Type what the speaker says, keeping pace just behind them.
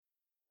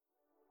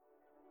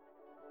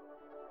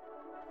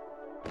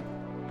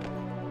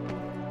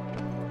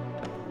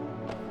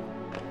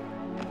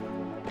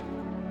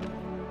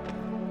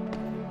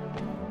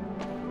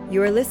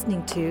You are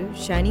listening to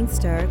Shining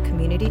Star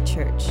Community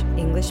Church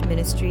English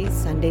Ministries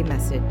Sunday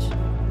Message.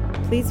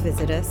 Please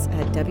visit us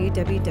at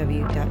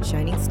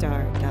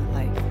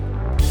www.shiningstar.life.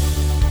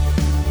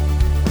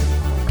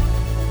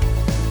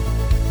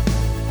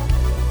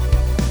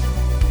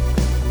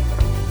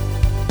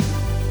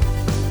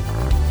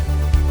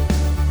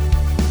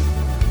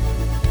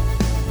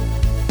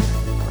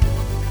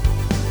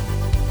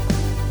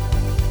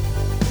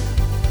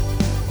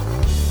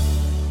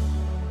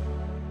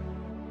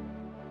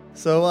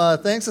 So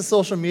thanks to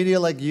social media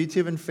like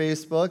YouTube and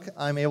Facebook,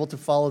 I'm able to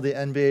follow the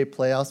NBA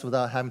playoffs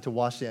without having to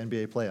watch the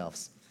NBA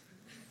playoffs.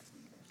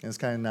 And it's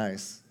kind of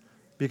nice.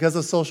 Because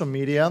of social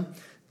media,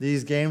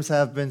 these games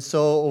have been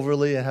so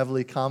overly and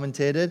heavily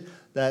commentated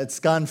that it's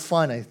gotten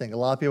fun, I think. A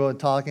lot of people are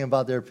talking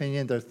about their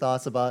opinion, their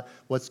thoughts about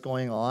what's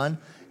going on.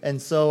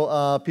 And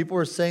so people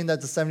were saying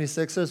that the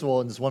 76ers,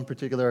 well, in this one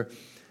particular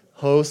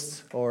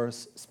host or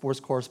sports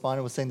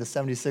correspondent was saying the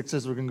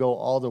 76ers were going to go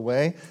all the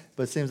way,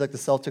 but it seems like the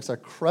Celtics are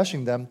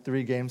crushing them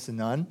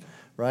 3-0,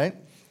 right?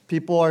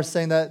 People are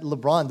saying that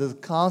LeBron, there's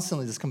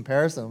constantly this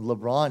comparison of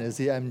LeBron, is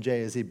he MJ,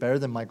 is he better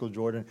than Michael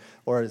Jordan,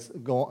 or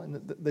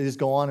they just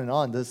go on and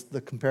on.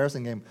 The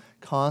comparison game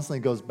constantly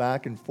goes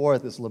back and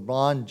forth. Is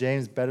LeBron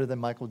James better than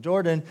Michael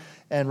Jordan?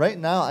 And right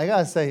now, I got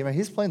to say,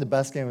 he's playing the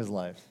best game of his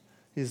life.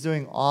 He's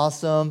doing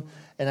awesome.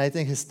 And I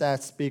think his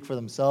stats speak for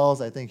themselves.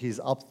 I think he's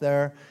up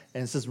there,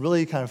 and it's just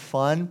really kind of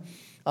fun.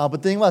 But the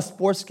thing about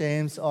sports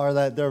games are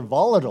that they're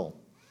volatile.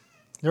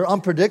 They're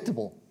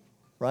unpredictable,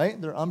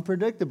 right? They're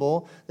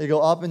unpredictable. They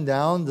go up and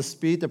down. The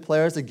speed, the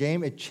players, the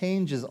game, it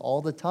changes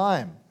all the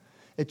time.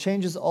 It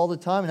changes all the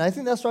time, and I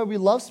think that's why we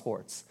love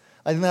sports.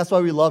 I think that's why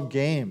we love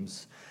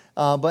games.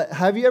 But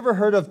have you ever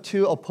heard of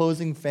two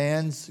opposing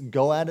fans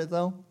go at it,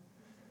 though?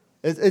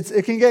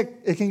 It can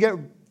get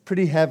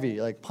pretty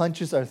heavy. Like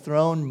punches are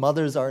thrown,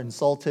 mothers are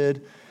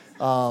insulted,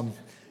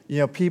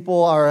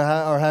 people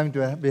are having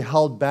to be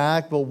held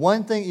back. But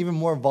one thing even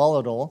more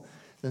volatile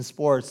than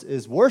sports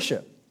is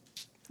worship.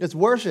 It's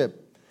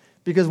worship,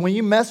 because when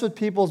you mess with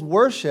people's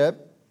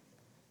worship,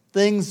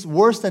 things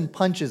worse than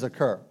punches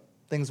occur.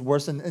 Things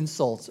worse than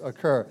insults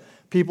occur.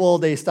 People,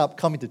 they stop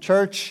coming to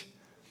church.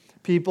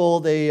 People,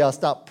 they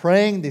stop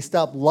praying. They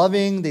stop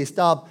loving. They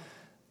stop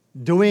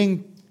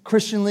doing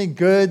Christianly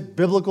good,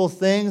 biblical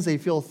things. They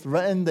feel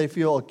threatened, they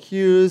feel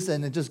accused,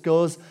 and it just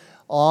goes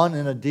on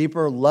in a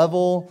deeper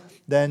level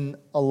than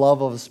a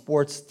love of a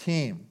sports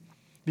team.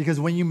 Because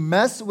when you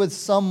mess with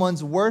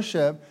someone's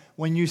worship,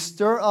 when you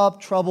stir up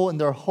trouble in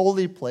their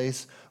holy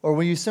place, or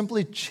when you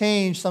simply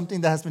change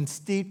something that has been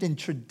steeped in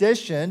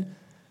tradition,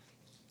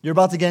 you're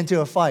about to get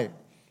into a fight.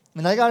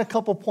 And I got a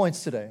couple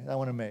points today that I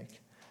want to make.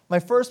 My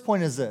first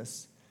point is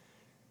this,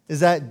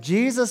 is that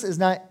Jesus is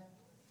not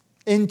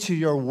into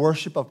your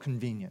worship of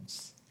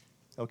convenience,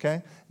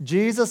 okay?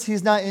 Jesus,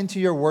 he's not into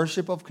your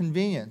worship of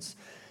convenience.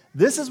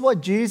 This is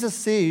what Jesus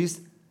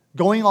sees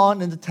going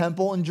on in the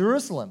temple in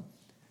Jerusalem.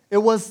 It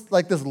was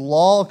like this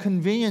law of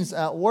convenience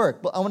at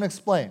work, but I want to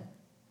explain.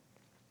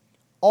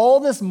 All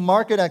this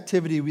market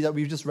activity that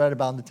we've just read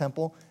about in the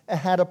temple, it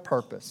had a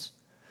purpose.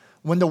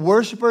 When the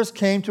worshipers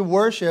came to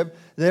worship,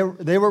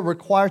 they were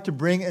required to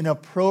bring an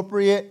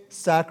appropriate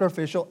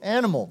sacrificial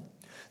animal.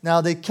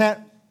 Now, they can't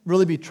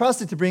really be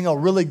trusted to bring a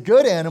really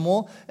good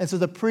animal, and so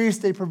the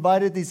priests, they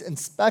provided these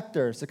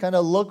inspectors to kind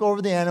of look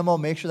over the animal,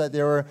 make sure that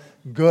they were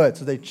good.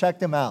 So they checked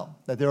them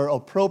out, that they were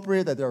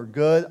appropriate, that they were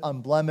good,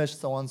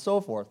 unblemished, so on and so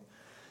forth.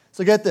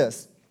 So get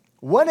this.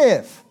 What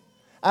if,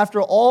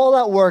 after all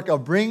that work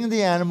of bringing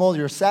the animal,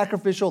 your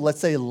sacrificial, let's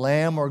say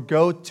lamb or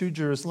goat to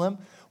Jerusalem,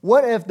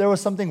 what if there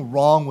was something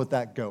wrong with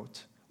that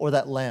goat or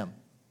that lamb?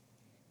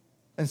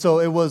 And so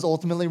it was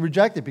ultimately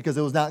rejected because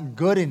it was not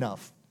good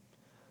enough.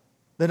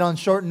 Then on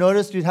short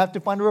notice, you'd have to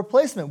find a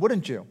replacement,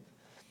 wouldn't you?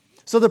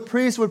 So the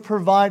priest would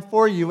provide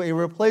for you a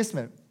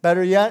replacement.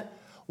 Better yet,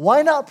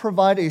 why not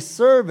provide a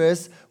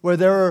service where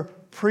there are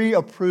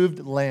pre-approved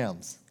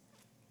lambs?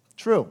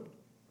 True.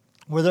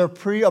 Where there are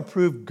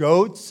pre-approved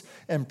goats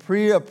and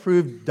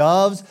pre-approved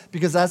doves,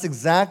 because that's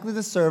exactly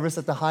the service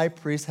that the high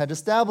priest had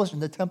established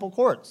in the temple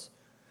courts.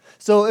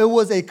 So it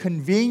was a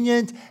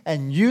convenient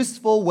and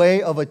useful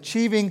way of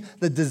achieving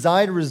the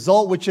desired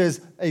result, which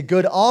is a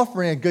good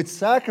offering, a good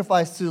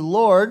sacrifice to the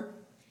Lord.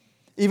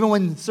 Even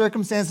when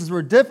circumstances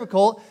were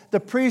difficult,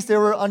 the priests, they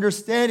were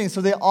understanding, so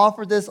they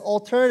offered this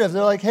alternative.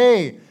 They're like,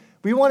 hey,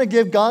 we want to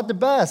give God the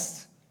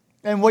best,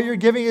 and what you're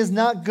giving is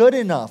not good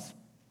enough.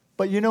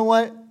 But you know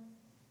what?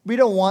 We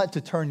don't want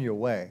to turn you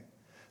away.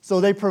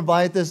 So they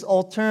provide this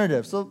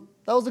alternative. So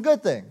that was a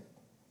good thing.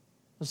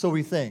 So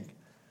we think.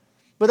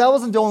 But that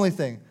wasn't the only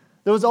thing.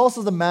 There was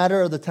also the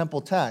matter of the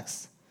temple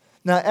tax.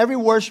 Now, every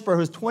worshiper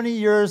who's 20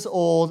 years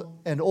old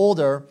and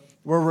older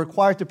were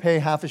required to pay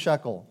half a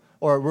shekel,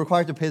 or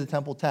required to pay the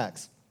temple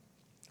tax.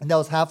 And that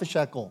was half a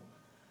shekel.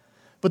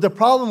 But the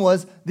problem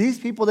was, these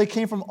people, they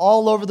came from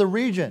all over the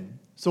region.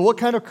 So what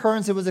kind of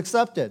currency was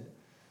accepted?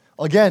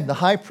 Again, the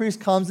high priest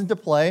comes into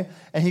play,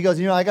 and he goes,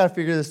 I got to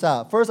figure this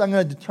out. First, I'm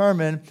going to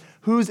determine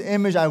whose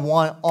image I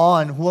want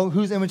on,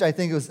 whose image I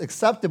think is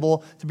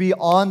acceptable to be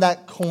on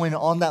that coin,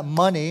 on that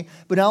money.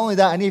 But not only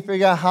that, I need to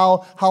figure out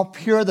how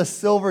pure the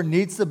silver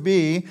needs to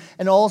be.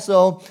 And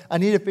also, I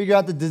need to figure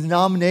out the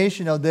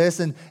denomination of this,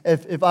 and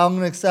if I'm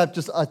going to accept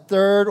just a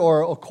third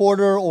or a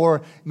quarter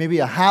or maybe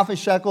a half a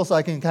shekel so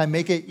I can kind of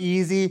make it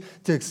easy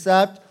to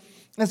accept.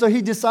 And so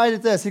he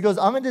decided this. He goes,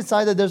 I'm going to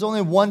decide that there's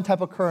only one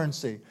type of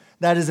currency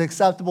that is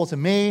acceptable to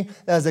me,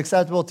 that is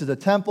acceptable to the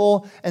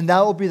temple, and that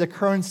will be the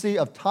currency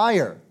of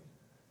Tyre.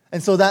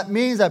 And so that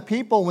means that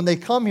people, when they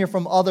come here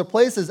from other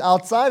places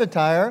outside of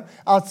Tyre,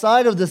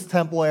 outside of this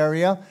temple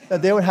area,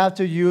 that they would have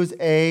to use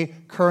a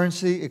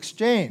currency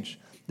exchange.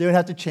 They would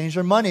have to change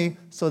their money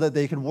so that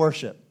they could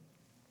worship.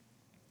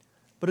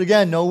 But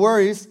again, no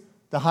worries.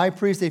 The high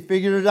priest, they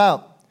figured it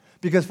out.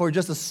 Because for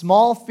just a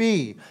small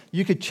fee,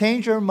 you could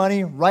change your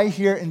money right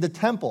here in the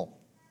temple.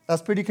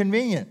 That's pretty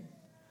convenient.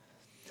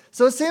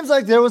 So it seems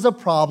like there was a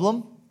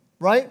problem,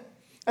 right?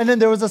 And then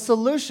there was a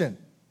solution.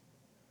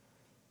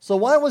 So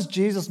why was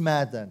Jesus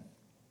mad then?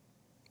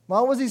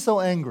 Why was he so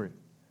angry?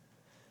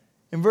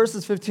 In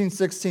verses 15,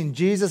 16,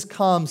 Jesus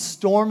comes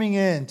storming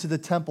into the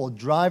temple,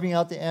 driving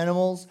out the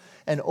animals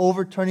and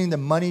overturning the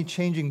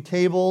money-changing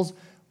tables.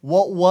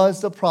 What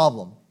was the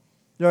problem?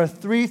 There are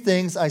three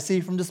things I see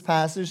from this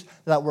passage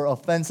that were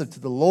offensive to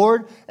the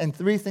Lord, and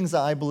three things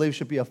that I believe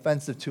should be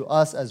offensive to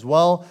us as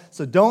well.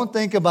 So don't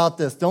think about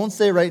this. Don't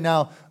say right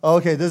now,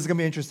 okay, this is going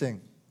to be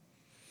interesting.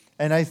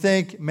 And I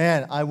think,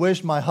 man, I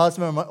wish my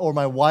husband or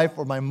my wife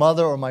or my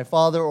mother or my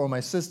father or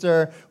my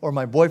sister or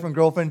my boyfriend,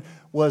 girlfriend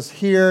was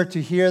here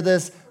to hear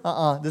this.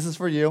 This is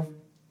for you.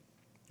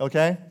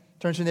 Okay?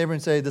 Turn to your neighbor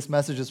and say, this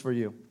message is for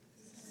you.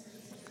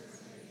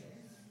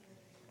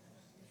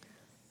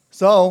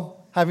 So,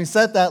 having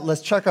said that,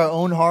 let's check our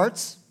own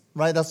hearts,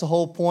 right? That's the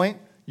whole point.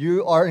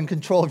 You are in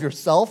control of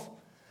yourself.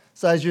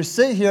 So as you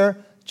sit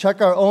here, check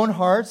our own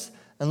hearts,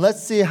 and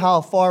let's see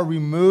how far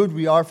removed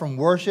we are from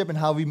worship and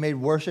how we made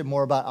worship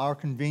more about our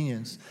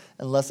convenience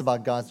and less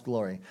about God's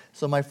glory.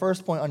 So my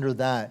first point under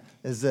that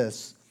is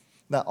this,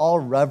 that all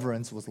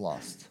reverence was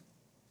lost.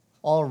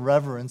 All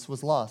reverence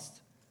was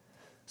lost.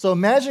 So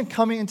imagine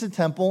coming into the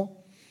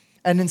temple,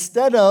 and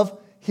instead of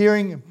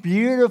hearing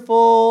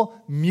beautiful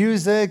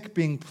music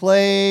being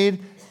played,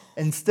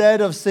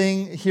 instead of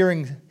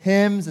hearing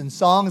hymns and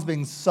songs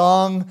being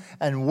sung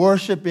and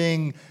worship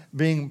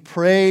being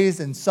praised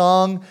and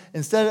sung,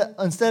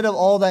 instead of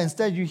all that,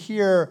 instead you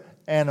hear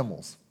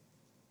animals.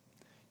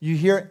 You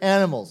hear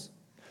animals.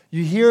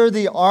 You hear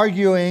the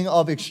arguing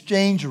of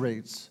exchange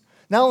rates.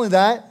 Not only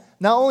that,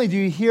 not only do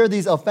you hear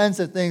these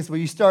offensive things, but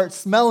you start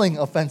smelling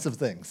offensive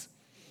things,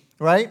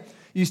 right?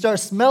 You start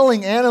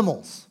smelling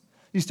animals.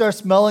 You start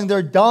smelling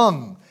their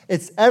dung.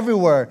 It's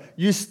everywhere.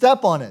 You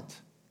step on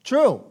it.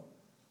 True.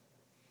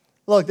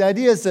 Look, the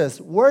idea is this.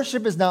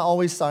 Worship is not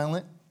always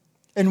silent.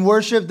 In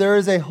worship, there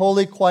is a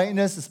holy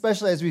quietness,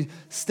 especially as we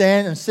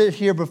stand and sit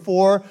here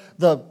before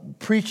the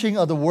preaching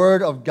of the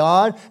Word of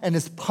God, and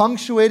it's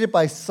punctuated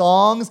by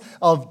songs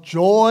of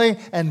joy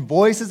and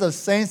voices of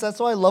saints. That's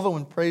why I love it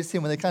when praise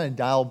team, when they kind of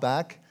dial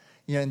back,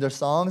 in their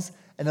songs,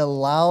 and it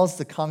allows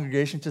the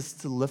congregation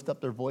just to lift up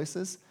their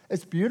voices.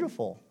 It's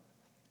beautiful.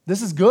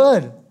 This is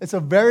good. It's a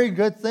very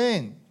good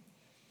thing.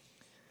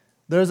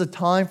 There's a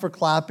time for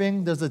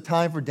clapping. There's a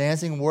time for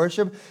dancing and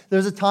worship.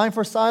 There's a time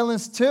for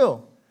silence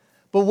too.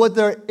 But what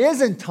there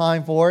isn't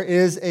time for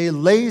is a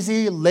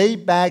lazy,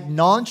 laid-back,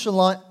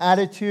 nonchalant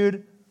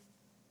attitude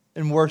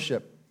in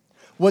worship.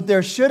 What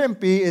there shouldn't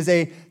be is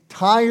a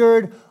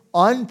tired,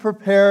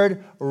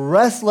 unprepared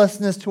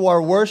restlessness to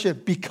our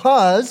worship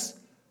because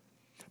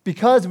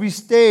we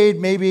stayed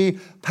maybe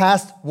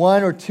past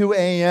 1 or 2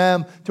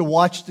 a.m. to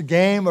watch the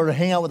game or to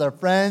hang out with our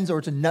friends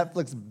or to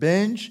Netflix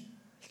binge.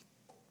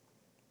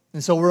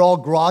 And so we're all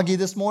groggy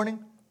this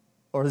morning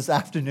or this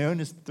afternoon.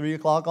 It's 3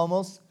 o'clock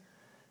almost.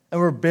 And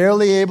we're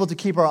barely able to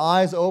keep our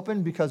eyes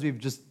open because we've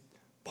just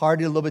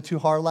partied a little bit too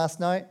hard last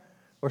night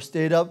or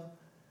stayed up.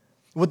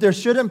 What there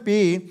shouldn't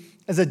be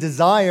is a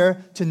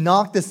desire to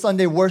knock this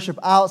Sunday worship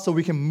out so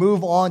we can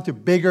move on to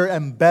bigger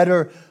and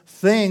better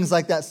things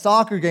like that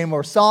soccer game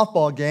or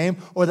softball game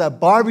or that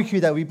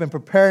barbecue that we've been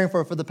preparing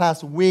for the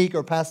past week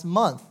or past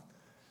month.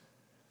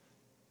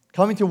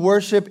 Coming to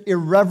worship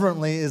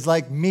irreverently is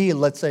like me,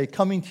 let's say,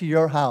 coming to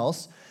your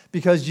house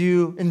because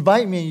you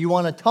invite me and you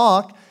want to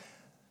talk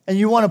and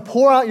you want to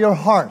pour out your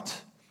heart.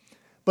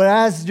 But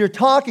as you're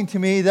talking to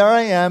me, there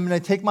I am, and I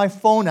take my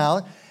phone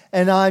out,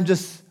 and I'm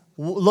just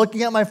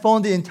looking at my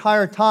phone the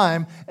entire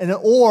time,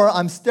 or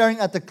I'm staring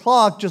at the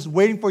clock just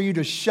waiting for you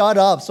to shut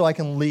up so I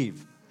can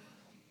leave.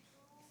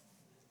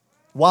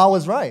 Wow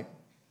was right.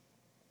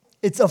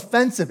 It's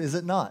offensive, is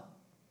it not?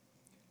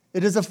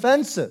 It is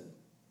offensive.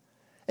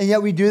 And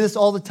yet we do this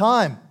all the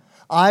time.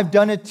 I've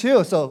done it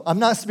too, so I'm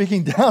not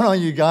speaking down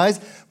on you guys,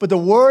 but the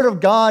Word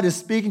of God is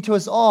speaking to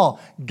us all.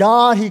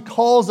 God, He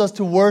calls us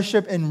to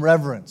worship in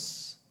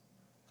reverence.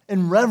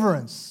 In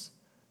reverence.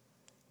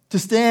 To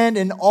stand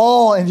in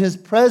awe in His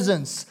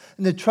presence,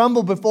 and to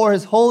tremble before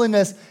His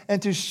holiness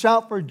and to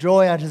shout for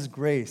joy at His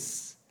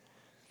grace.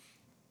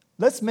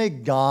 Let's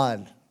make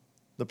God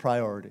the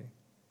priority,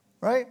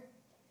 right?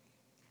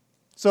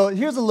 So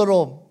here's a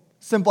little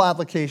simple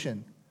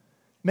application.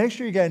 Make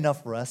sure you get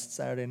enough rest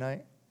Saturday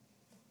night.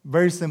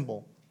 Very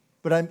simple,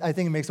 but I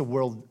think it makes a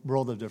world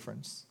of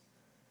difference.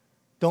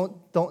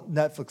 Don't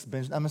Netflix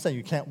binge. I'm not saying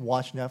you can't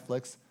watch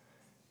Netflix,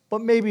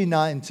 but maybe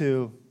not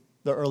into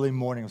the early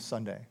morning of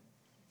Sunday,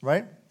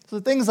 right? So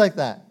things like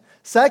that.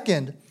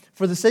 Second,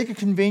 for the sake of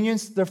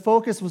convenience, their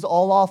focus was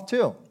all off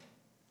too.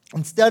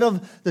 Instead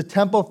of the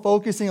temple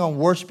focusing on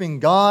worshiping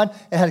God,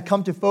 it had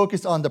come to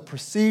focus on the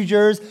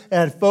procedures, it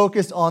had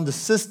focused on the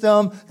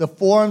system, the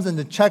forms and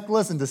the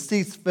checklists and the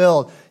seats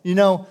filled. You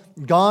know,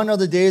 gone are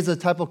the days of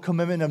the type of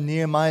commitment of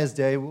Nehemiah's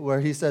day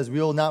where he says, we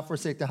will not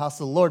forsake the house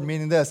of the Lord,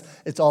 meaning this,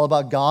 it's all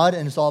about God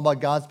and it's all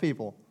about God's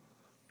people.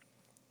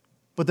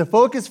 But the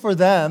focus for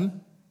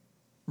them,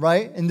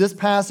 right, in this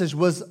passage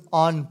was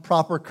on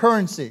proper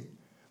currency.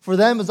 For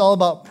them, it was all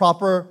about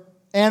proper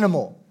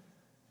animal.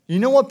 You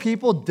know what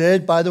people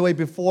did, by the way,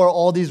 before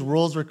all these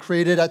rules were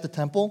created at the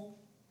temple?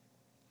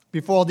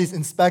 Before all these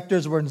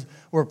inspectors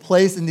were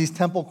placed in these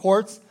temple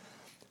courts?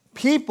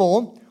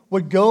 People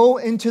would go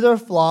into their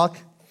flock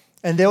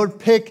and they would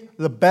pick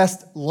the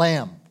best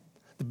lamb.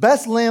 The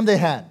best lamb they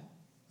had,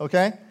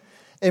 okay?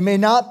 It may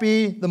not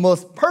be the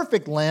most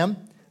perfect lamb,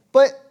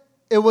 but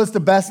it was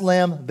the best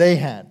lamb they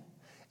had.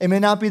 It may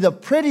not be the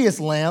prettiest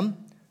lamb,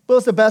 but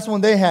it's the best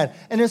one they had.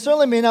 And it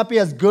certainly may not be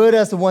as good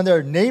as the one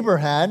their neighbor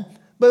had,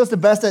 but it was the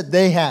best that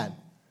they had.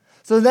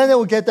 So then they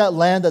would get that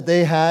lamb that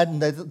they had and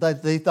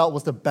that they thought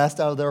was the best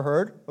out of their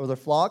herd or their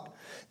flock.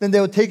 Then they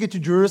would take it to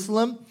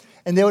Jerusalem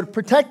and they would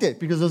protect it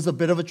because it was a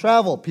bit of a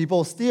travel. People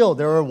would steal.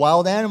 There were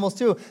wild animals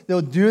too. They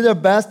would do their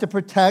best to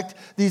protect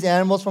these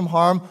animals from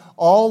harm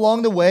all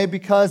along the way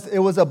because it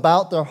was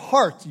about their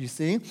heart, you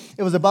see.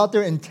 It was about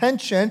their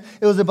intention.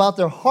 It was about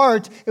their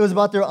heart. It was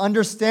about their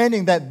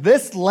understanding that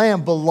this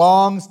lamb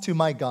belongs to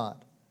my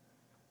God.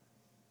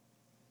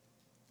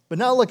 But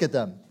now look at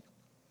them.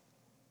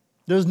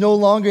 There's no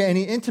longer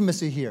any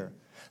intimacy here.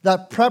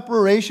 That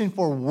preparation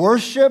for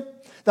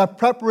worship, that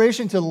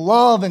preparation to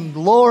love and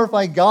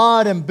glorify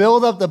God and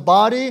build up the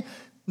body,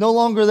 no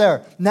longer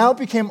there. Now it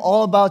became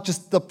all about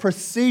just the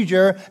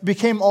procedure. It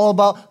became all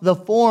about the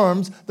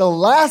forms. The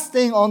last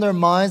thing on their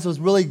minds was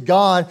really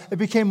God. It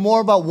became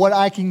more about what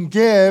I can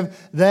give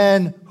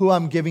than who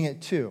I'm giving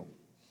it to.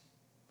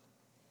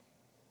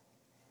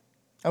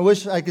 I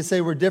wish I could say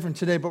we're different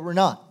today, but we're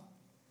not.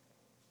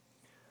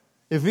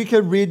 If we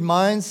could read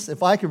minds,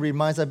 if I could read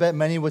minds, I bet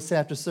many would say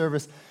after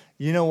service,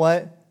 you know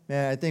what?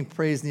 Man, I think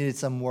praise needed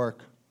some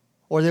work.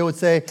 Or they would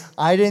say,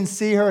 I didn't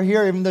see her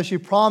here even though she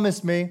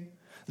promised me.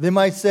 They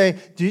might say,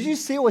 did you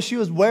see what she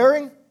was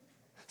wearing?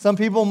 Some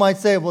people might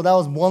say, well, that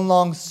was one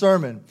long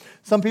sermon.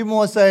 Some people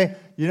will say,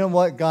 you know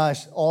what?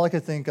 Gosh, all I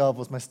could think of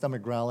was my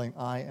stomach growling.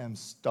 I am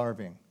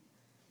starving.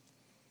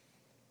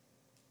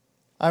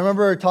 I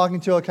remember talking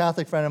to a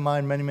Catholic friend of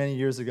mine many, many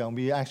years ago, and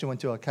we actually went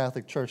to a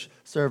Catholic church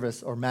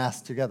service or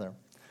mass together.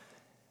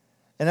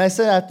 And I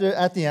said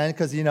at the end,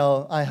 because, you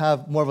know, I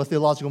have more of a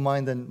theological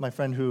mind than my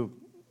friend who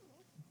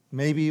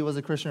maybe was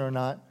a Christian or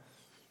not.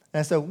 And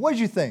I said, what did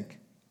you think?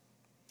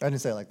 I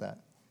didn't say it like that.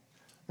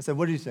 I said,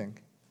 what did you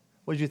think?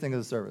 What did you think of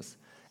the service?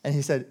 And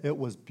he said, it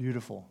was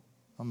beautiful.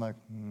 I'm like,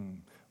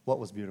 what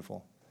was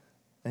beautiful?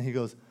 And he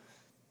goes,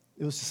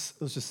 it was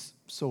just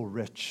so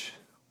rich.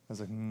 I was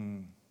like,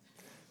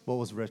 what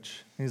was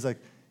rich? And he's like,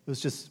 it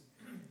was just,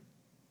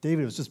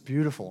 David, it was just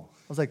beautiful.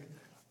 I was like,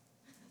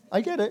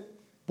 I get it.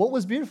 What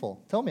was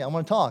beautiful? Tell me, I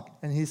want to talk.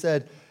 And he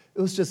said,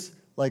 it was just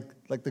like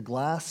the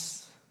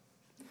glass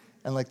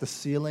and like the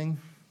ceiling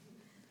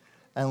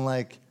and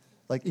like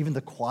even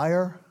the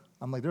choir.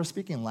 I'm like, they were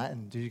speaking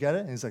Latin. Do you get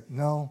it? And he's like,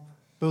 no,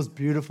 but it was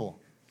beautiful.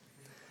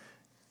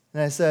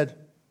 And I said,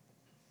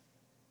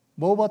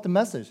 what about the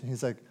message? And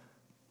he's like,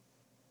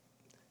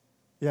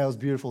 yeah, it was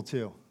beautiful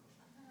too.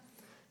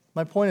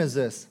 My point is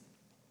this.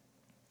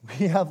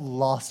 We have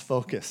lost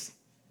focus.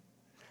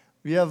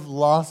 We have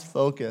lost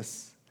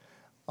focus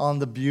on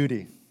the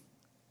beauty,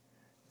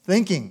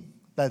 thinking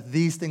that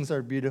these things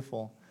are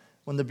beautiful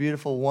when the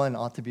beautiful one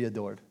ought to be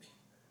adored.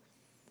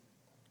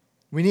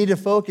 We need to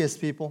focus,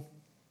 people.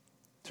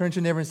 Turn to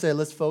your neighbor and say,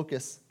 let's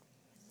focus.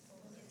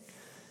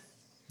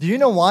 Do you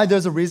know why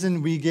there's a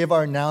reason we give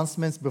our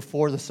announcements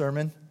before the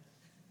sermon?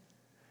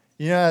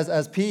 You know,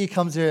 as PE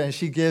comes here and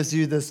she gives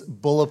you this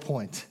bullet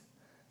point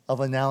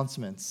of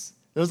announcements,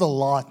 there's a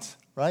lot,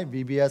 right?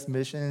 VBS,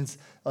 missions,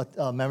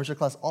 membership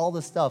class, all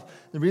this stuff.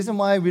 The reason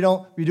why we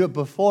do it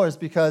before is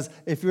because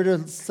if you were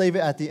to save it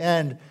at the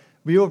end,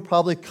 we would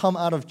probably come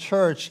out of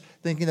church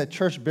thinking that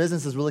church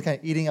business is really kind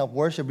of eating up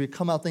worship. We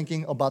come out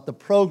thinking about the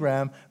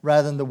program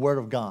rather than the Word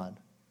of God,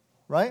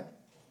 right?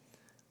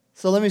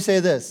 So let me say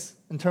this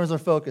in terms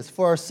of focus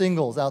for our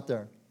singles out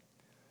there.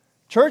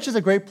 Church is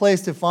a great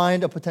place to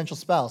find a potential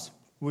spouse.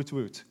 Woot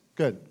woot.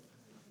 Good.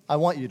 I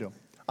want you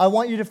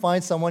to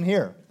find someone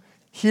here.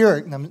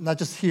 Here, not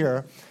just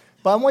here,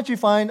 but I want you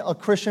to find a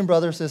Christian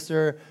brother or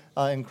sister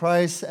in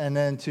Christ and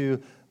then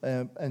to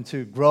and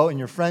to grow in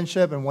your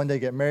friendship and one day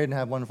get married and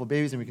have wonderful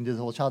babies and we can do the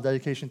whole child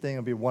dedication thing.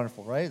 It'll be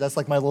wonderful, right? That's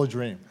like my little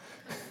dream.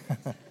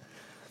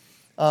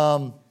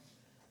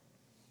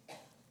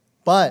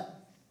 But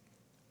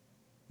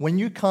when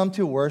you come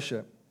to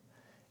worship,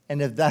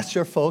 and if that's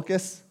your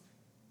focus,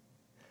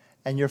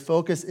 and your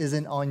focus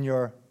isn't on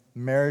your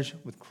marriage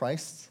with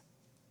Christ,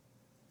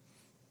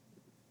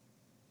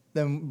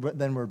 then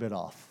we're a bit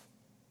off.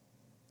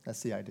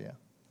 That's the idea.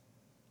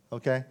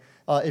 Okay?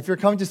 If you're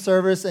coming to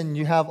service and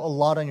you have a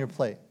lot on your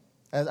plate,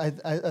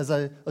 as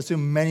I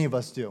assume many of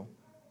us do,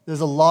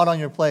 there's a lot on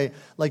your plate,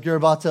 like you're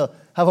about to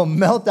have a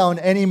meltdown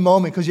any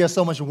moment because you have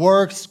so much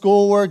work,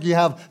 schoolwork, you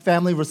have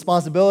family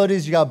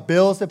responsibilities, you got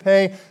bills to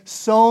pay,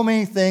 so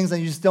many things,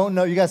 and you just don't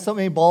know. You got so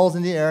many balls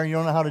in the air, and you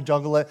don't know how to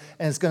juggle it,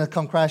 and it's going to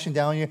come crashing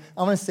down on you.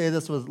 I'm going to say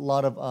this with a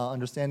lot of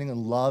understanding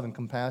and love and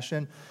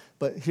compassion,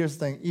 but here's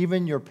the thing.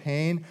 Even your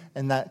pain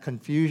and that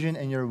confusion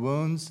and your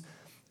wounds,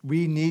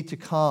 we need to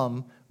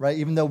come, right?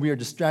 Even though we are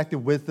distracted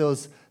with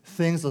those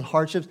things, those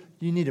hardships,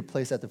 you need to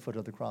place at the foot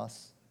of the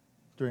cross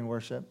during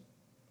worship.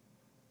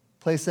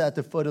 Place it at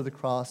the foot of the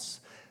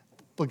cross.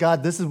 But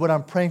God, this is what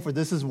I'm praying for.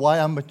 This is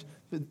why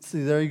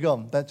see, there you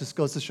go. That just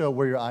goes to show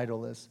where your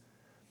idol is.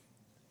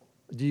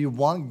 Do you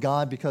want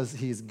God because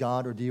he's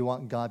God, or do you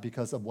want God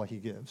because of what he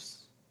gives?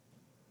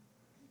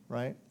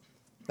 Right?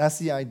 That's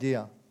the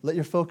idea. Let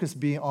your focus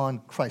be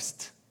on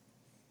Christ.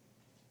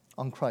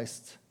 On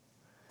Christ.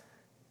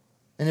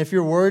 And if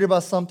you're worried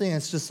about something,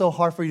 it's just so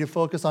hard for you to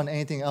focus on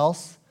anything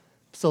else.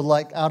 So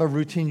like out of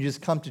routine, you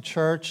just come to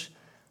church.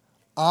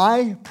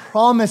 I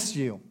promise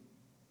you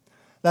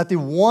that the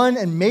 1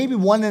 and maybe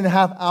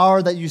 1.5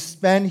 hour that you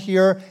spend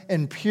here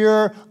in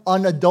pure,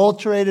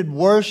 unadulterated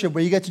worship,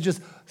 where you get to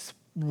just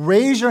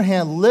raise your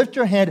hand, lift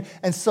your hand,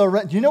 and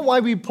surrender. Do you know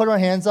why we put our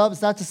hands up?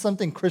 It's not just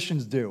something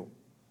Christians do,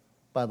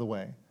 by the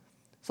way.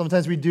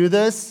 Sometimes we do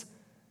this.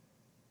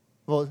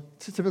 Well,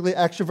 typically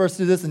extroverts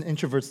do this and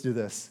introverts do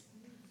this.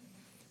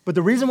 But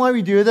the reason why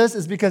we do this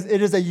is because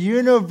it is a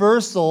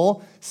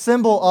universal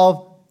symbol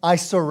of I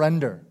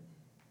surrender.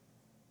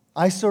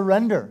 I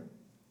surrender.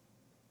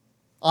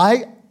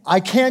 I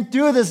can't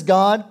do this,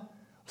 God.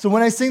 So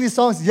when I sing these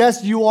songs,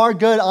 yes, you are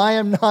good, I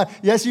am not.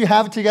 Yes, you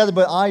have it together,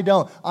 but I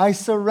don't. I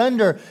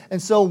surrender.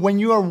 And so when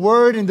you are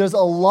worried and there's a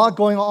lot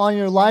going on in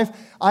your life,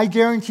 I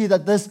guarantee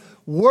that this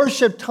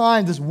worship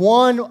time, this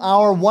 1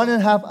 hour,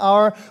 1.5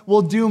 hour,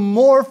 will do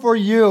more for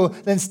you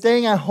than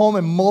staying at home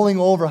and mulling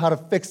over how to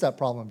fix that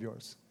problem of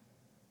yours.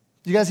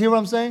 Do you guys hear what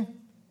I'm saying?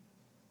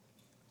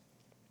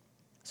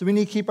 So we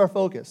need to keep our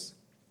focus.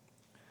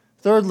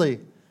 Thirdly,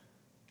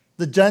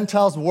 the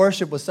Gentiles'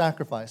 worship was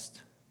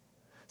sacrificed.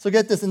 So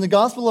get this, in the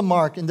Gospel of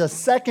Mark, in the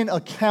second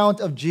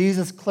account of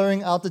Jesus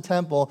clearing out the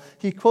temple,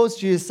 he quotes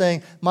Jesus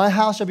saying, "My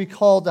house shall be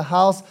called the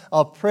house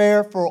of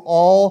prayer for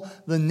all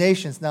the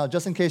nations." Now,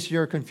 just in case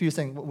you're confused,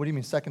 saying, what do you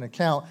mean second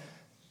account?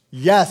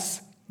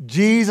 Yes,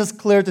 Jesus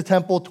cleared the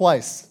temple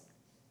twice.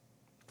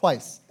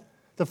 Twice.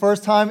 The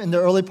first time in the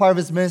early part of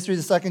his ministry,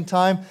 the second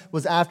time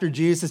was after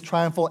Jesus'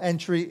 triumphal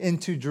entry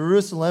into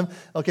Jerusalem.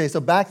 Okay, so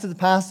back to the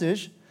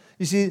passage.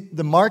 You see,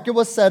 the market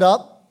was set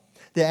up,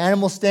 the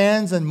animal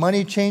stands and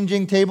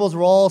money-changing tables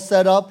were all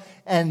set up,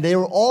 and they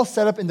were all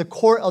set up in the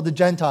court of the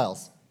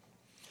Gentiles.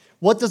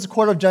 What does the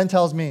court of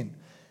Gentiles mean?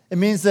 It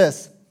means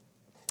this,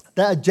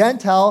 that a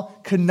Gentile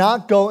could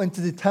not go into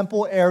the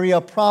temple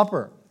area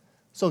proper.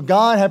 So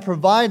God had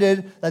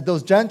provided that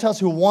those Gentiles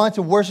who wanted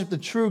to worship the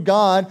true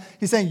God,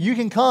 he's saying, you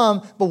can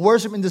come, but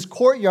worship in this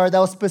courtyard that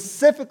was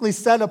specifically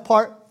set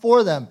apart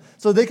for them.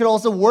 So they could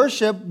also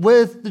worship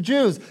with the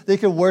Jews. They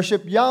could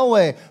worship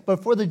Yahweh.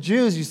 But for the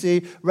Jews, you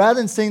see, rather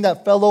than seeing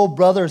that fellow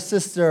brother or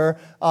sister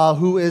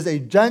who is a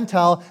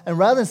Gentile, and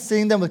rather than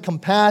seeing them with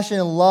compassion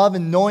and love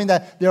and knowing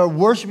that they are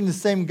worshiping the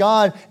same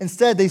God,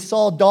 instead they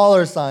saw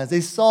dollar signs.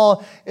 They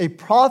saw a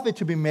profit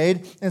to be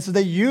made, and so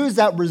they used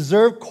that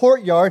reserved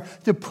courtyard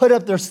to put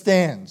up their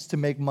stands to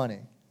make money.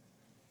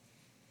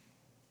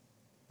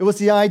 It was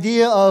the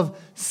idea of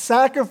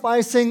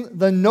sacrificing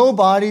the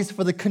nobodies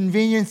for the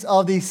convenience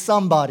of the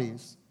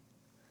somebodies.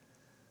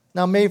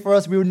 Now, maybe for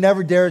us, we would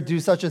never dare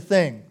do such a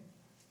thing.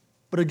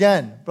 But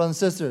again,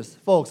 brothers and sisters,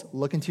 folks,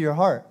 look into your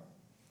heart.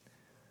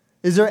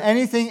 Is there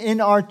anything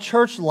in our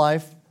church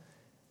life,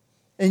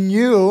 in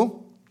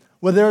you,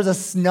 where there is a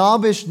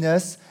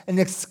snobbishness, an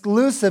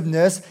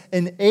exclusiveness,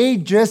 an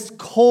ageist,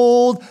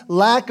 cold,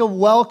 lack of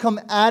welcome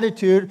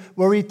attitude,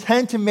 where we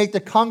tend to make the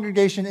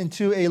congregation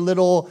into a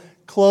little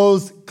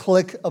closed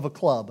clique of a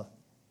club?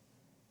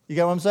 You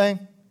get what I'm saying?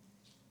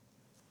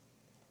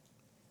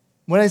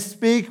 When I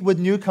speak with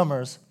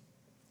newcomers,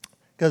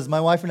 because my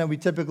wife and I, we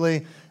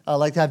typically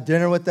like to have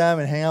dinner with them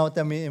and hang out with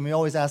them, and we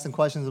always ask them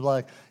questions of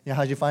like,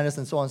 how'd you find us,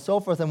 and so on and so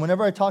forth. And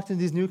whenever I talk to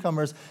these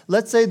newcomers,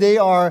 let's say they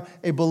are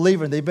a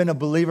believer, they've been a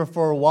believer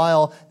for a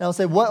while, and I'll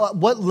say,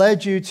 what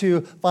led you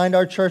to find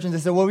our church? And they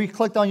say, well, we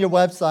clicked on your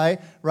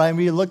website, right, and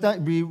we looked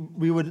at, we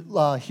would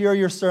hear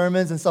your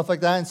sermons and stuff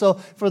like that. And so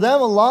for them,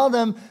 a lot of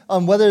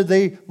them, whether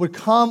they would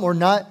come or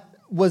not,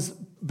 was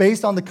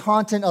based on the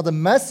content of the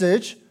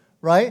message,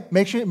 right?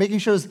 Making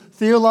sure it's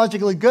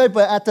theologically good.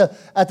 But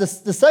at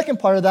the second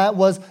part of that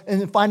was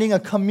in finding a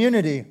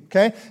community,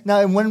 okay?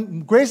 Now,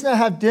 when Grace and I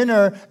have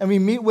dinner and we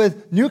meet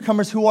with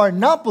newcomers who are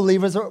not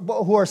believers, or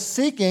who are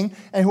seeking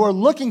and who are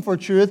looking for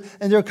truth,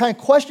 and they're kind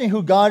of questioning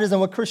who God is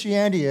and what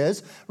Christianity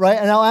is, right?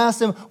 And I'll ask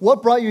them,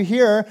 what brought you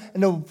here?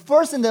 And the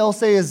first thing they'll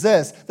say is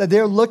this, that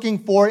they're looking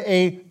for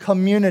a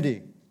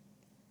community.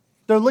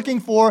 They're looking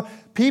for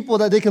people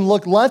that they can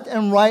look left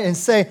and right and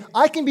say,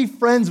 I can be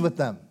friends with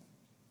them.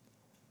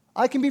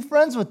 I can be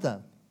friends with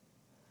them.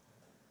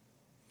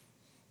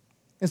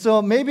 And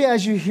so maybe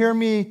as you hear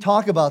me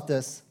talk about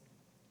this,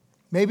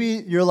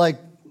 maybe you're like,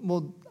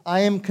 well,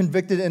 I am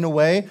convicted in a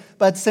way,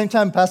 but at the same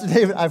time, Pastor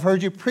David, I've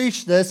heard you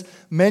preach this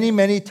many,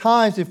 many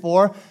times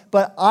before,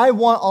 but I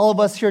want all of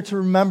us here to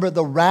remember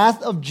the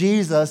wrath of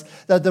Jesus,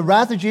 that the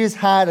wrath of Jesus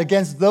had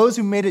against those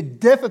who made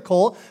it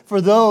difficult for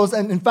those,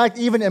 and in fact,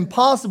 even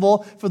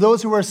impossible for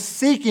those who were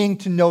seeking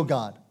to know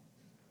God.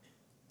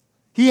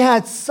 He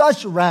had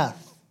such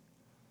wrath,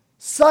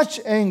 such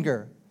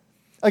anger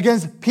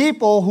against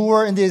people who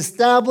were in the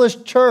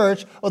established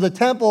church or the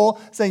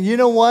temple saying, you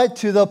know what,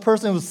 to the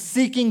person who was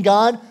seeking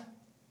God,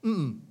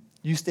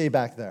 you stay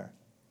back there.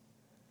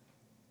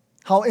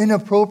 How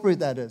inappropriate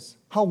that is.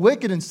 How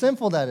wicked and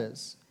sinful that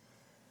is.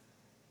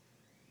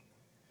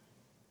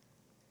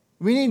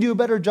 We need to do a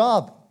better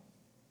job.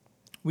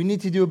 We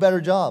need to do a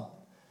better job.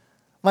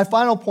 My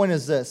final point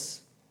is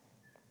this,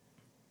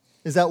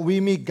 is that we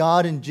meet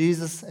God in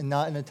Jesus and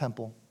not in a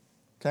temple.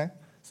 Okay?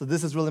 So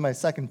this is really my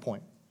second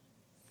point.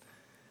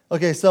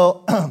 Okay,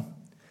 so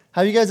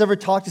have you guys ever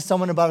talked to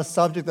someone about a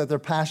subject that they're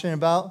passionate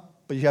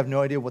about, but you have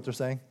no idea what they're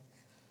saying?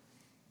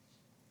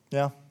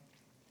 Yeah.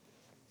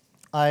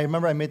 I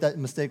remember I made that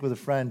mistake with a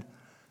friend.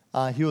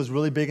 He was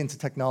really big into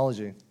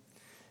technology.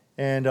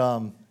 And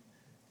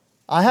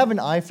I have an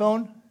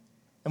iPhone,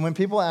 and when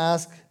people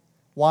ask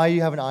why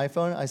you have an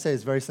iPhone, I say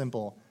it's very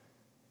simple.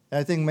 And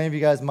I think many of you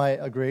guys might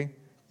agree.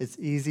 It's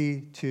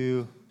easy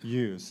to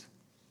use,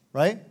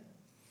 right?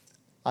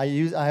 I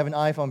have an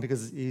iPhone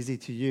because it's easy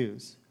to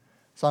use.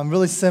 So I'm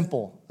really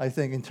simple, I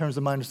think, in terms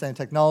of my understanding of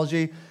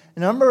technology.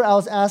 And I remember I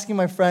was asking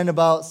my friend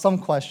about some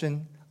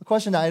question, a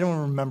question that I don't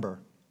remember.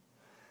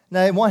 And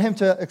I want him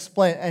to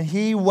explain. And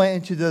he went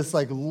into this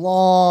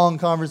long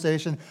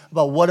conversation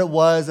about what it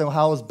was and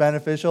how it was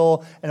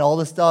beneficial and all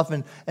this stuff.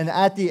 And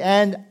at the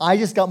end, I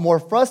just got more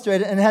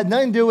frustrated. And it had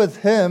nothing to do with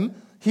him.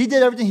 He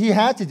did everything he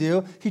had to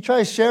do. He tried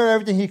to share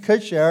everything he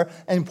could share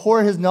and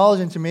pour his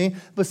knowledge into me.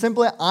 But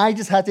simply, I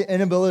just had the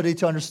inability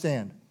to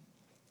understand.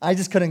 I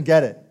just couldn't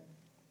get it.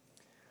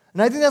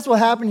 And I think that's what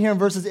happened here in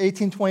verses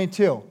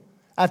 18-22,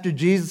 after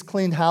Jesus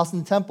cleaned house in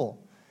the temple.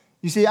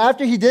 You see,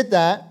 after he did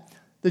that,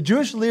 the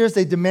Jewish leaders,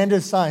 they demanded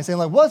a sign, saying,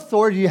 what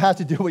authority do you have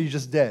to do what you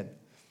just did?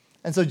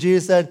 And so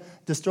Jesus said,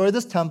 destroy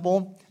this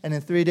temple, and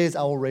in 3 days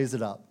I will raise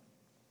it up.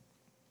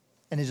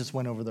 And it just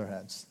went over their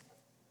heads.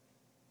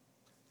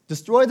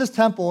 Destroy this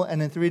temple,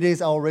 and in 3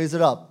 days I will raise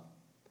it up.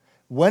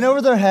 Went over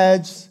their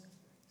heads,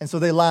 and so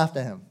they laughed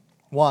at him.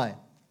 Why?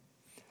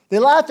 They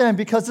laughed at him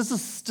because this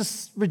is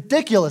just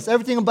ridiculous,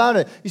 everything about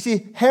it. You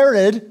see,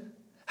 Herod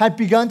had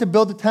begun to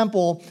build the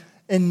temple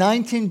in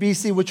 19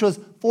 BC, which was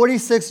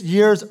 46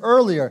 years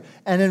earlier.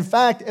 And in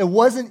fact, it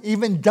wasn't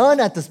even done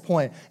at this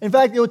point. In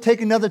fact, it would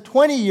take another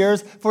 20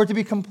 years for it to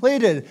be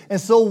completed. And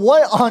so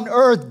what on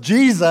earth,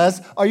 Jesus,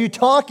 are you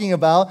talking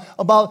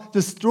about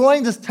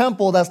destroying this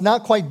temple that's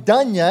not quite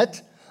done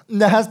yet,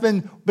 that has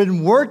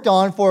been worked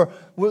on for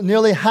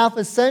nearly half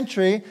a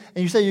century,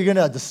 and you say you're going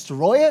to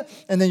destroy it,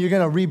 and then you're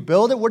going to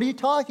rebuild it? What are you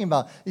talking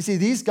about? You see,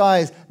 these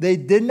guys, they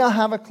did not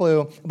have a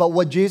clue about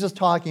what Jesus was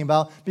talking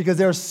about because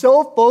they're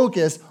so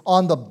focused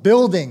on the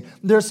building.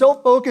 They're so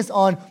focused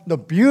on the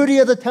beauty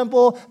of the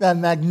temple, the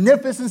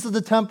magnificence of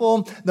the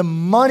temple, the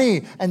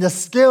money and the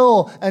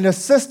skill and the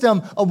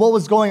system of what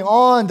was going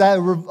on that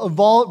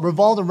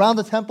revolved around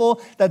the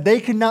temple, that they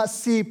could not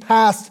see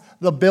past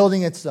the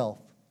building itself.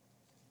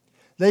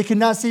 They could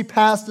not see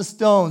past the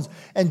stones.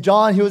 And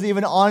John, he was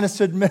even honest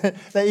to admit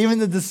that even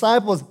the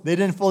disciples, they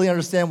didn't fully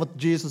understand what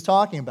Jesus was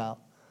talking about.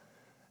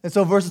 And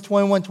so verses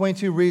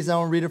 21-22 reads, I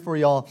won't read it for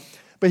y'all,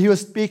 but he was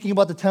speaking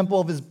about the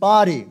temple of his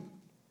body.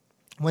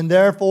 When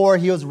therefore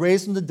he was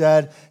raised from the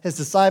dead, his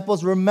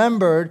disciples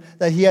remembered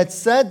that he had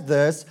said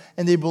this,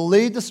 and they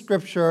believed the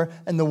scripture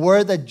and the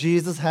word that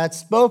Jesus had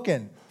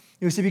spoken.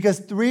 You see, because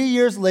 3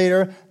 years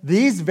later,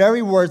 these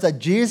very words that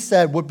Jesus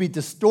said would be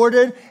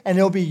distorted and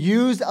it will be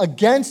used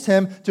against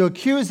him to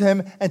accuse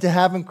him and to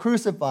have him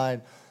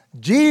crucified.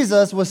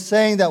 Jesus was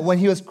saying that when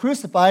he was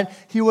crucified,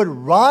 he would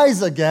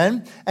rise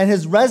again, and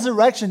his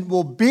resurrection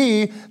will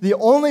be the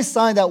only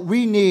sign that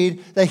we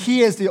need that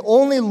he is the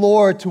only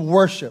Lord to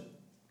worship.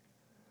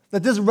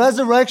 That this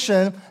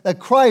resurrection, that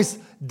Christ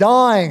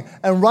dying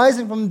and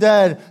rising from the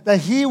dead,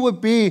 that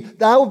would be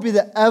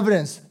the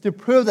evidence to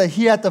prove that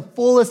he had the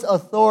fullest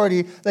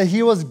authority, that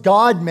he was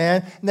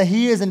God-man, and that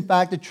he is in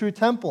fact the true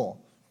temple.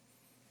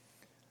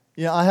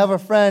 You know, I have a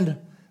friend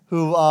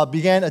who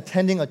began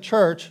attending a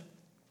church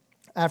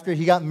after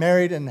he got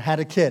married and had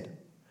a kid.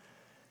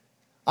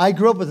 I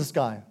grew up with this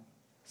guy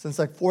since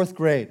fourth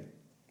grade.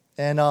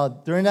 And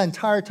during that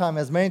entire time,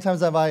 as many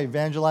times as I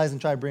evangelized and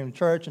tried to bring him to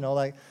church and all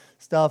that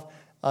stuff,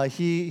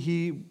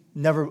 he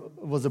never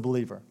was a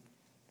believer.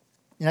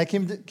 And I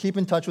keep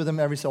in touch with him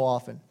every so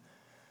often.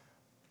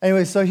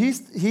 Anyway, so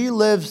he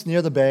lives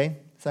near the Bay,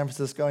 San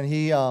Francisco, and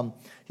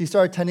he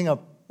started attending a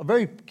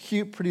very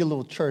cute, pretty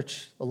little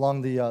church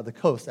along the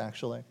coast,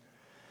 actually.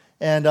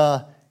 And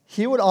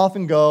he would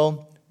often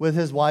go with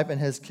his wife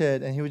and his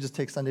kid, and he would just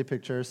take Sunday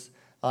pictures,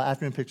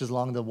 afternoon pictures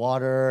along the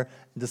water,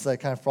 and just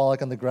like kind of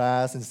frolic on the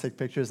grass and just take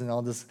pictures and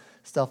all this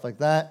stuff like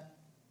that.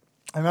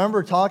 I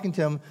remember talking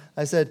to him.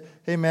 I said,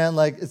 "Hey man,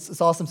 like it's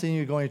awesome seeing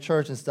you going to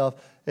church and stuff.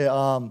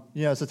 So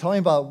tell me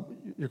about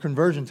your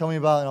conversion. Tell me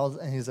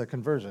about," and he's like,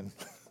 "Conversion?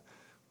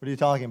 What are you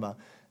talking about?"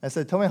 I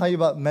said, "Tell me how you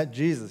met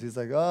Jesus." He's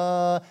like,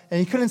 and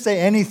he couldn't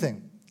say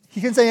anything. He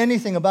couldn't say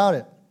anything about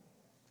it.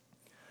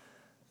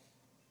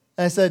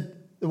 And I said,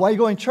 "Why are you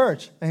going to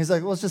church?" And he's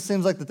like, "Well, it just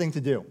seems like the thing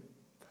to do.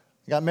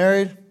 I got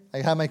married,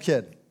 I had my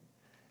kid,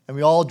 and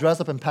we all dress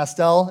up in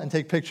pastel and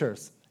take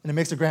pictures, and it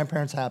makes the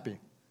grandparents happy,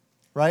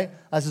 right?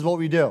 That's just what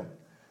we do."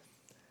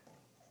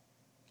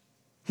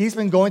 He's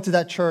been going to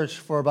that church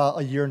for about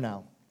a year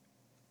now,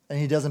 and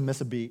he doesn't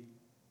miss a beat.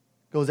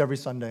 Goes every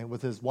Sunday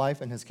with his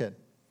wife and his kid.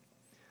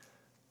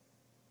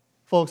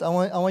 Folks, I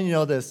want you to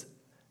know this.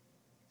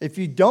 If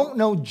you don't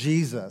know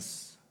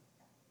Jesus,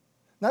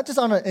 not just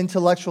on an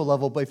intellectual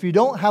level, but if you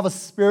don't have a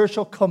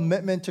spiritual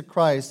commitment to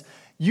Christ,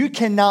 you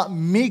cannot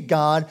meet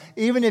God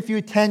even if you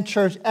attend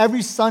church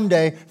every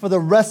Sunday for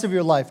the rest of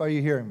your life. Are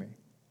you hearing me?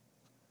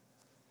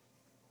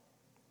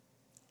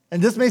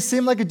 And this may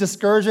seem like a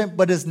discouragement,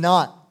 but it's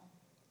not.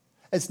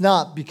 It's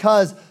not,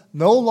 because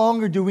no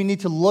longer do we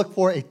need to look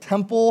for a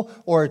temple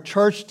or a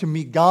church to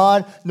meet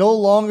God. No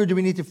longer do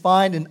we need to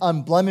find an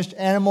unblemished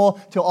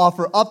animal to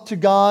offer up to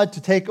God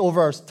to take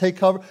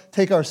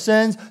our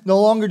sins.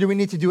 No longer do we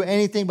need to do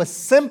anything but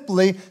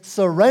simply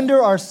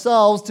surrender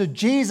ourselves to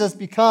Jesus,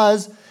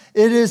 because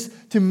it is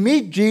to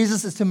meet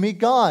Jesus is to meet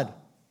God.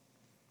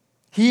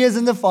 He is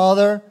in the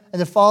Father,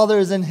 and the Father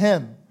is in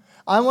him.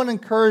 I want to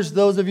encourage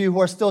those of you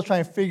who are still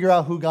trying to figure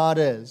out who God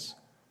is.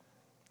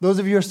 Those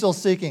of you who are still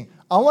seeking,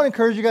 I want to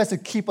encourage you guys to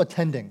keep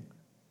attending,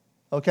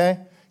 okay?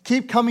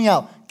 Keep coming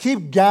out.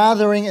 Keep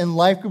gathering in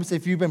life groups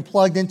if you've been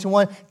plugged into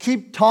one.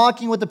 Keep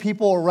talking with the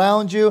people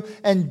around you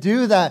and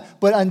do that.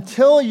 But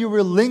until you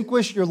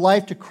relinquish your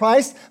life to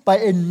Christ by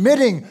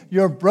admitting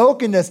your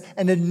brokenness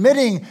and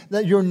admitting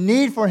that your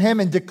need for him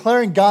and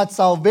declaring God's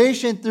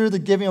salvation through the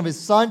giving of his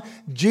Son,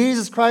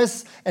 Jesus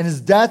Christ, and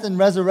his death and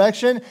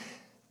resurrection,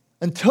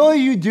 until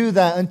you do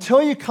that,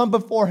 until you come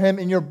before him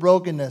in your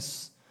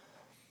brokenness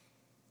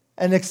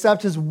and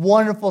accept his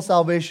wonderful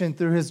salvation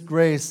through his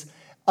grace,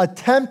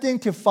 attempting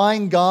to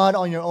find God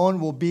on your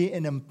own will be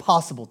an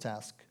impossible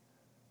task.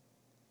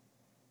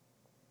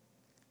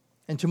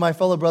 And to my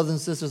fellow brothers and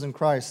sisters in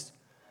Christ,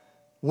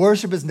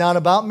 worship is not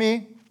about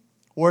me.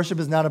 Worship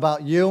is not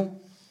about you.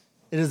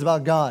 It is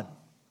about God.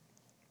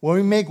 When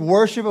we make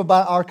worship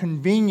about our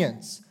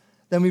convenience,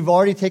 then we've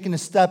already taken a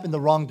step in the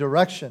wrong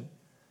direction.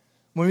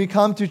 When we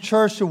come to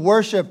church to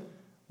worship,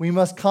 we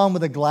must come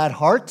with a glad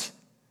heart,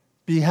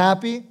 be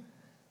happy.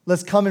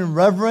 Let's come in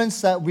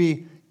reverence that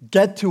we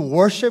get to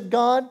worship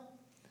God.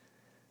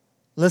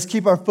 Let's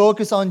keep our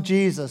focus on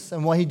Jesus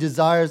and what he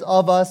desires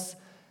of us.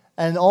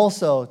 And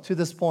also, to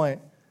this point,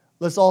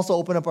 let's also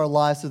open up our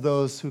lives to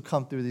those who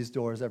come through these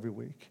doors every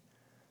week.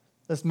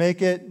 Let's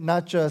make it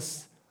not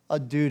just a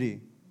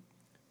duty,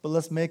 but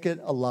let's make it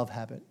a love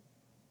habit,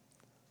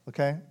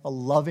 okay? A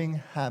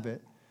loving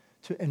habit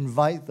to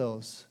invite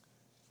those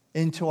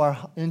into our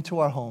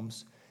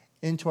homes,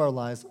 into our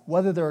lives,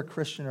 whether they're a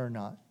Christian or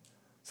not,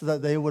 so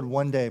that they would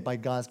one day, by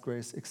God's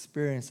grace,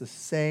 experience the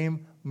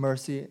same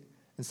mercy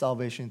and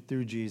salvation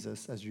through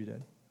Jesus as you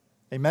did.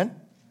 Amen?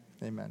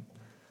 Amen.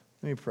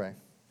 Let me pray.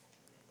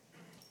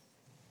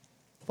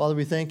 Father,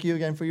 we thank you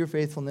again for your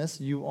faithfulness.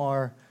 You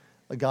are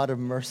a God of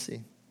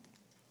mercy.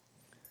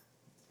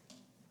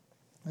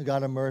 A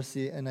God of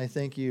mercy, and I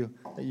thank you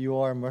that you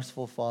are a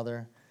merciful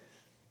Father.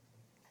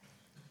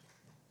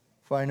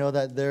 For I know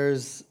that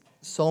there's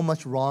so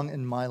much wrong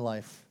in my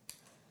life.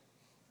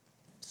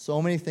 So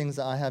many things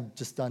that I have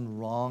just done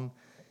wrong,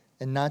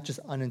 and not just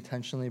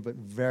unintentionally, but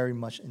very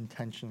much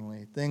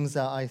intentionally. Things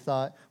that I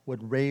thought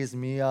would raise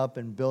me up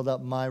and build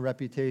up my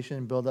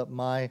reputation, build up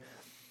my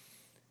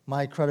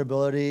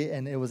credibility,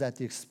 and it was at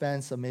the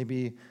expense of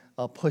maybe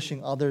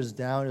pushing others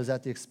down. It was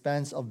at the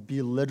expense of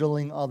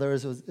belittling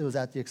others. It was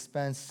at the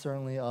expense,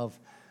 certainly, of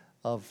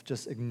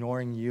just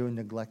ignoring you and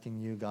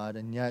neglecting you, God.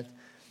 And yet,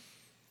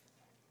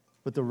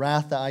 with the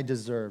wrath that I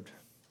deserved,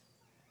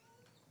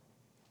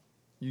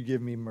 you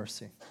give me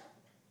mercy.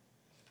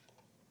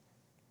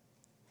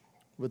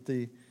 With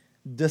the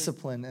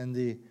discipline and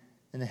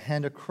the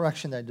hand of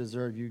correction that I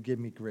deserve, you give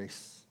me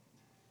grace.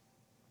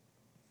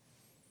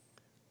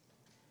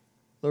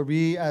 Lord,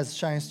 we as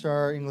Shining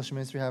Star English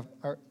Ministry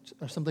are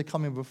simply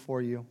coming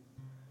before you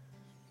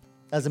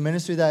as a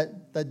ministry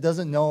that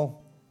doesn't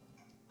know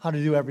how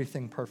to do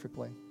everything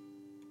perfectly.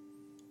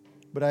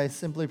 But I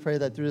simply pray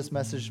that through this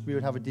message, we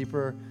would have a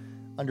deeper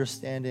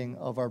understanding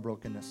of our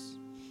brokenness.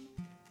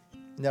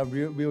 And that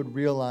we would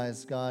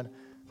realize, God,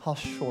 how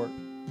short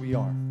we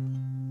are.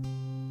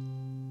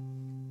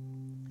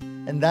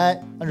 And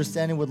that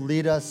understanding would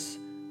lead us,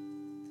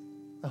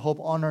 I hope,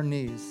 on our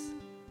knees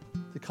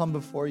to come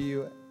before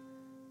you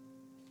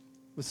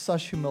with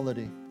such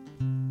humility,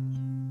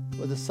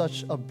 with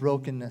such a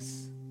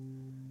brokenness.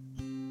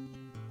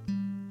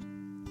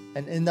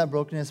 And in that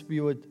brokenness, we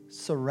would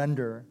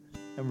surrender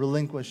and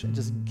relinquish and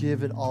just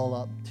give it all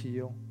up to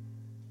you.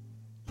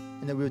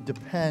 And that we would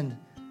depend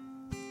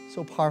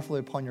so powerfully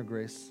upon your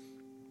grace.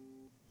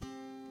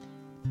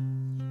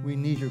 We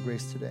need your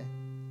grace today.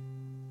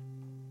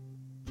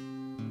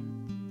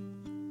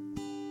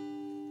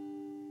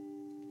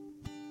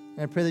 And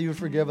I pray that you would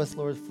forgive us,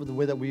 Lord, for the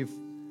way that we've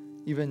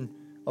even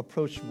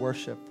approached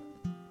worship.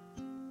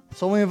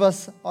 So many of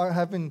us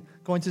have been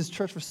going to this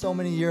church for so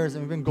many years,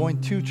 and we've been going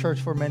to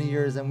church for many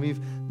years, and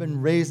we've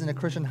been raised in a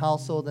Christian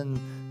household, and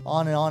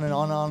on and on and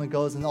on and on it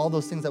goes, and all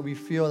those things that we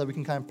feel that we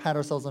can kind of pat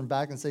ourselves on the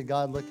back and say,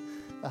 God, look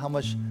at how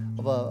much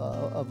of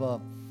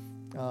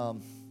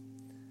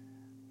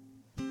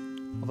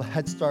a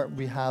head start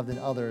we have than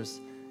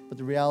others. But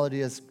the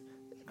reality is,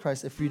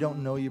 Christ, if we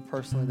don't know you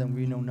personally, then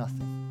we know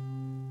nothing.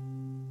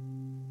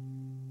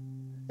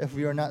 If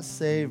we are not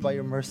saved by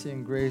your mercy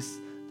and grace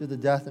through the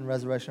death and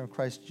resurrection of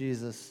Christ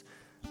Jesus,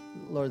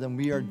 Lord, then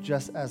we are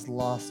just as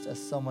lost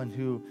as someone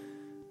who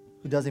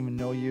doesn't even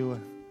know you,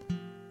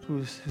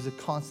 who's a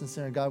constant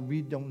sinner. God,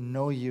 we don't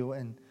know you,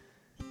 and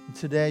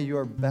today you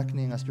are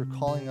beckoning us, you're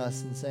calling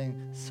us and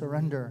saying,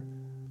 surrender.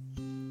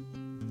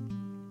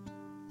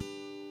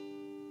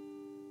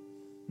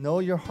 Know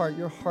your heart.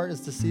 Your heart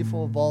is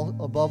deceitful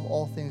above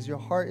all things. Your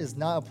heart is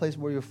not a place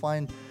where you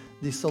find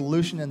the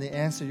solution and the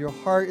answer. Your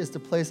heart is the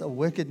place of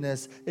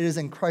wickedness. It is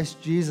in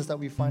Christ Jesus that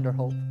we find our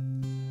hope.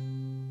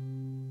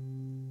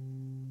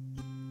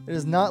 It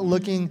is not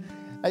looking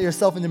at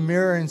yourself in the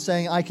mirror and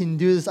saying, I can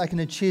do this, I can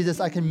achieve this,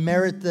 I can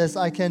merit this,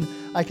 I can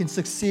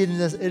succeed in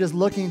this. It is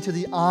looking to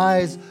the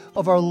eyes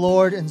of our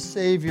Lord and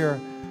Savior,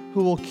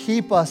 who will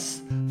keep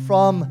us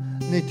from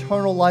an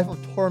eternal life of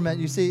torment.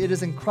 You see, it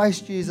is in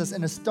Christ Jesus,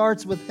 and it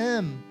starts with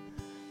Him.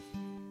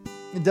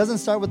 It doesn't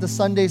start with the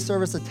Sunday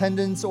service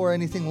attendance or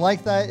anything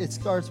like that. It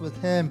starts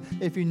with Him.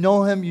 If you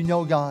know Him, you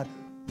know God.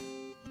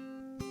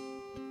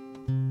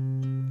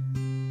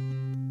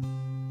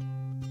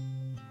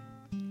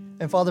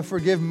 And Father,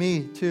 forgive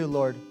me too,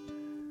 Lord,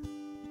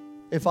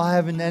 if I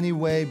have in any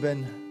way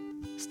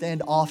been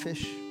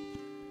standoffish,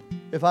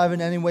 if I have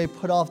in any way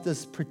put off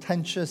this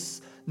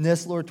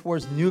pretentiousness, Lord,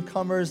 towards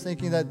newcomers,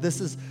 thinking that we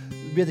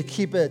have to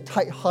keep a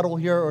tight huddle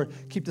here or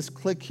keep this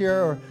clique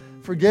here, or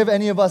forgive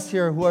any of us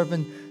here who have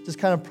been just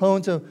kind of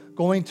prone to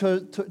going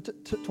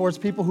towards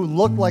people who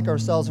look like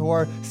ourselves, who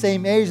are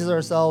same age as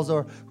ourselves,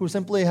 or who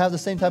simply have the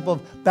same type of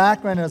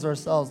background as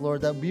ourselves, Lord,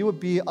 that we would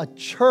be a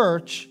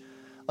church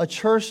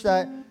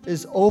that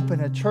is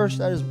open, a church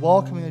that is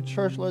welcoming, a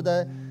church, Lord,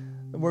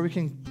 where we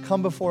can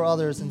come before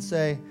others and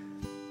say,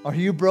 are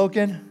you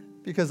broken?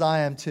 Because I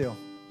am too.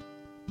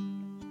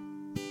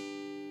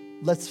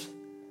 Let's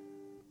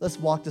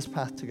walk this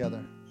path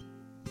together.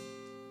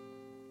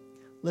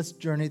 Let's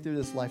journey through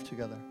this life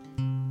together.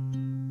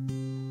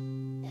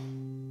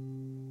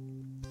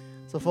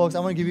 So folks, I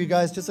want to give you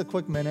guys just a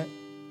quick minute.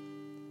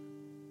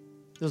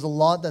 There's a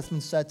lot that's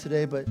been said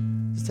today, but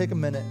just take a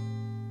minute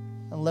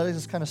and let it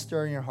just kind of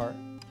stir in your heart.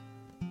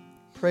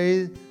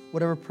 Pray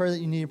whatever prayer that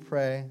you need to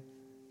pray.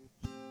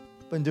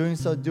 But in doing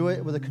so, do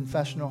it with a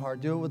confessional heart.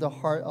 Do it with a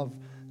heart of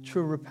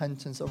true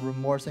repentance, of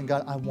remorse, and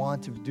God, I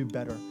want to do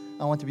better.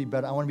 I want to be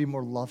better. I want to be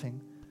more loving.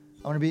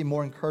 I want to be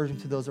more encouraging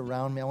to those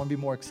around me. I want to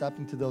be more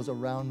accepting to those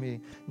around me,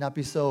 not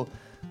be so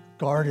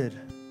guarded.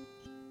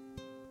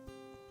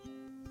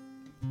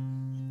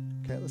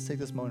 Okay, let's take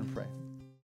this moment and pray.